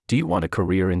Do you want a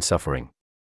career in suffering?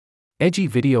 Edgy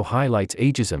video highlights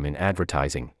ageism in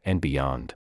advertising and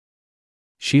beyond.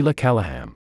 Sheila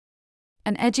Callahan.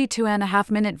 An edgy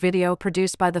 2.5-minute video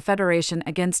produced by the Federation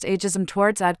Against Ageism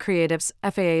Towards Ad Creatives,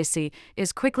 FAAC,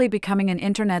 is quickly becoming an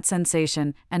internet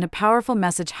sensation and a powerful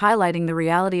message highlighting the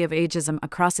reality of ageism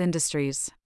across industries.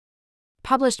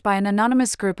 Published by an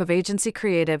anonymous group of agency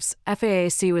creatives,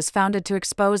 FAAC was founded to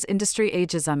expose industry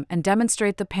ageism and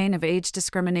demonstrate the pain of age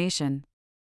discrimination.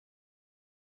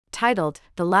 Titled,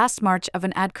 "The Last March of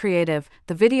an Ad Creative,"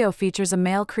 the video features a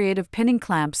male creative pinning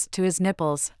clamps to his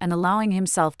nipples and allowing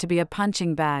himself to be a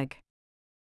punching bag.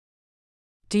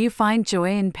 Do you find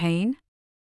joy in pain?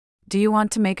 Do you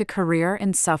want to make a career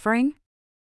in suffering?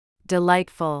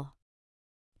 Delightful.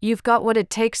 You've got what it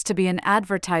takes to be an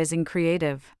advertising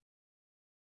creative.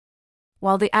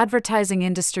 While the advertising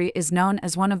industry is known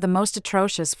as one of the most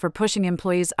atrocious for pushing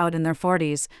employees out in their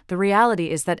 40s, the reality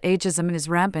is that ageism is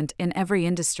rampant in every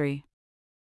industry.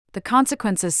 The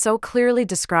consequences so clearly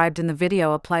described in the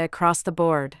video apply across the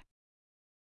board.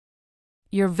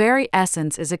 Your very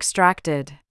essence is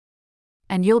extracted,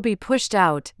 and you'll be pushed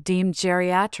out, deemed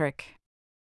geriatric.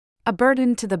 A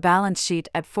burden to the balance sheet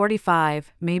at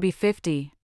 45, maybe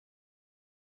 50.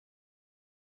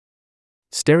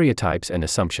 Stereotypes and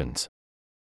assumptions.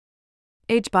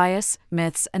 Age bias,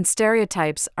 myths, and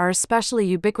stereotypes are especially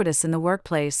ubiquitous in the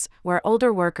workplace, where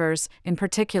older workers, in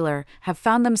particular, have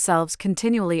found themselves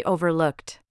continually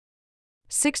overlooked.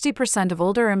 60% of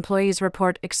older employees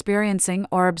report experiencing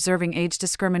or observing age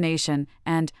discrimination,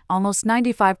 and almost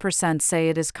 95% say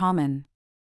it is common.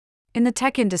 In the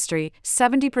tech industry,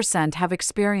 70% have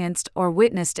experienced or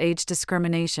witnessed age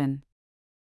discrimination.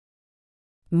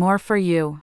 More for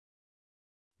you.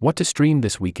 What to stream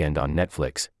this weekend on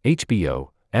Netflix,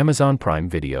 HBO, Amazon Prime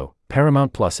Video,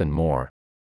 Paramount Plus and more.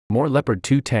 More Leopard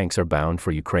 2 tanks are bound for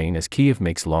Ukraine as Kyiv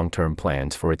makes long-term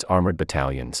plans for its armored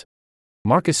battalions.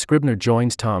 Marcus Scribner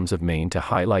joins Toms of Maine to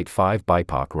highlight 5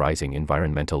 BIPOC rising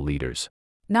environmental leaders.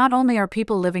 Not only are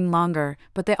people living longer,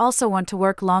 but they also want to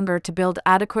work longer to build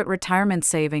adequate retirement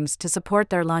savings to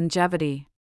support their longevity.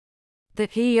 The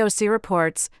EEOC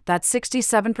reports that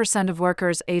 67% of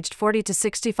workers aged 40 to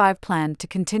 65 plan to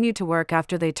continue to work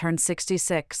after they turn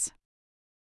 66.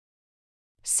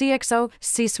 CXO,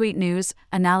 C-suite news,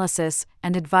 analysis,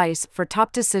 and advice for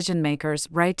top decision makers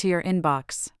right to your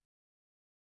inbox.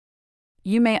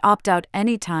 You may opt out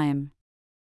anytime.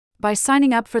 By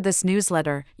signing up for this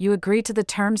newsletter, you agree to the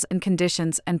terms and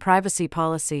conditions and privacy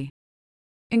policy.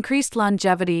 Increased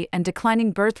longevity and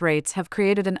declining birth rates have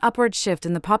created an upward shift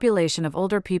in the population of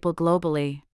older people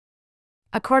globally.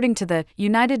 According to the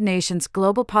United Nations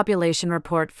Global Population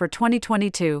Report for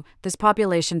 2022, this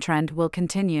population trend will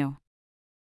continue.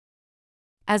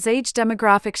 As age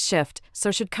demographics shift,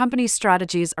 so should company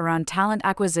strategies around talent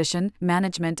acquisition,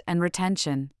 management, and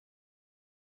retention.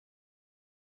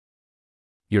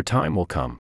 Your time will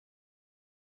come.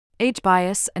 Age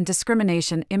bias and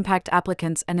discrimination impact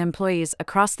applicants and employees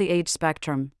across the age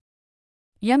spectrum.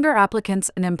 Younger applicants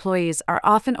and employees are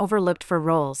often overlooked for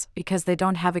roles because they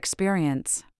don't have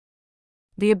experience.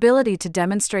 The ability to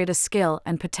demonstrate a skill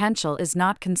and potential is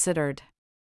not considered.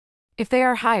 If they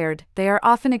are hired, they are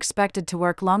often expected to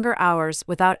work longer hours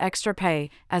without extra pay,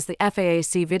 as the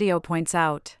FAAC video points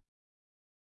out.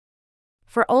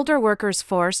 For older workers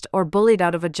forced or bullied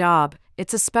out of a job,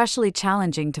 it's especially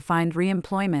challenging to find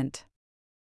re-employment.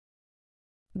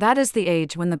 That is the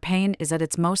age when the pain is at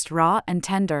its most raw and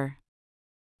tender.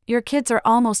 Your kids are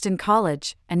almost in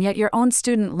college, and yet your own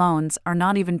student loans are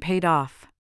not even paid off.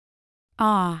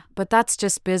 But that's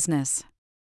just business.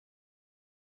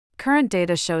 Current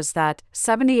data shows that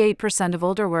 78% of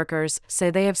older workers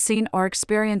say they have seen or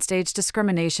experienced age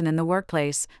discrimination in the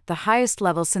workplace, the highest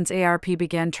level since ARP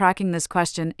began tracking this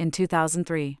question in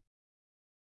 2003.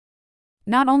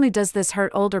 Not only does this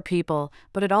hurt older people,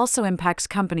 but it also impacts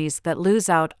companies that lose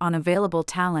out on available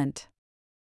talent.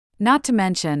 Not to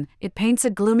mention, it paints a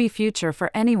gloomy future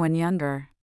for anyone younger.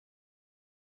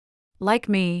 Like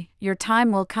me, your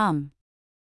time will come.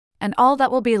 And all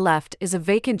that will be left is a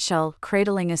vacant shell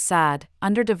cradling a sad,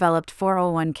 underdeveloped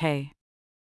 401k.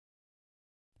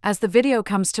 As the video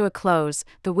comes to a close,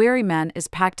 the weary man is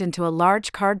packed into a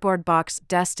large cardboard box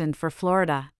destined for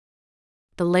Florida.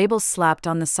 The label slapped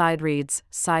on the side reads,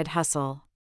 "Side Hustle."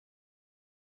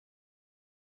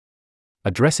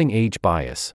 Addressing age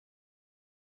bias.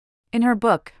 In her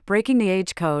book, Breaking the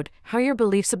Age Code, How Your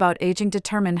Beliefs About Aging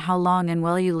Determine How Long and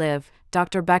Well You Live,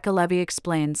 Dr. Becca Levy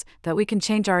explains that we can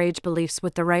change our age beliefs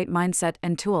with the right mindset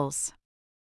and tools.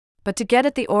 But to get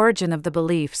at the origin of the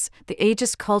beliefs, the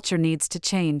ageist culture needs to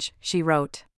change, she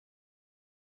wrote.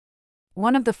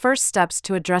 One of the first steps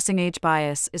to addressing age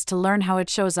bias is to learn how it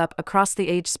shows up across the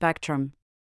age spectrum.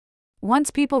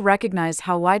 Once people recognize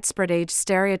how widespread age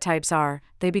stereotypes are,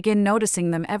 they begin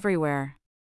noticing them everywhere.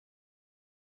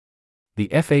 The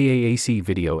FAAAC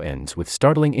video ends with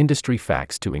startling industry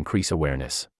facts to increase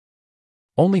awareness.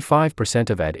 Only 5%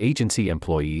 of ad agency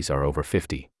employees are over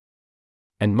 50.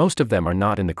 And most of them are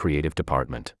not in the creative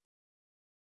department.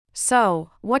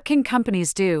 So, what can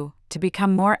companies do to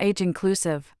become more age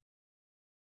inclusive?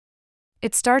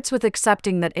 It starts with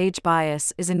accepting that age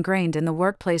bias is ingrained in the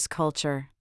workplace culture.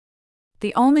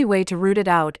 The only way to root it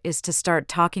out is to start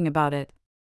talking about it.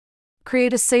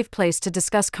 Create a safe place to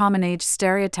discuss common age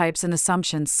stereotypes and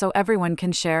assumptions so everyone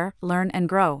can share, learn, and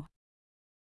grow.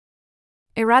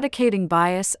 Eradicating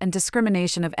bias and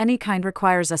discrimination of any kind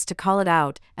requires us to call it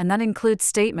out, and that includes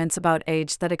statements about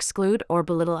age that exclude or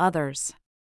belittle others.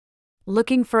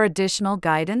 Looking for additional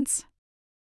guidance?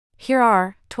 Here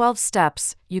are 12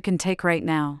 steps you can take right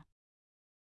now.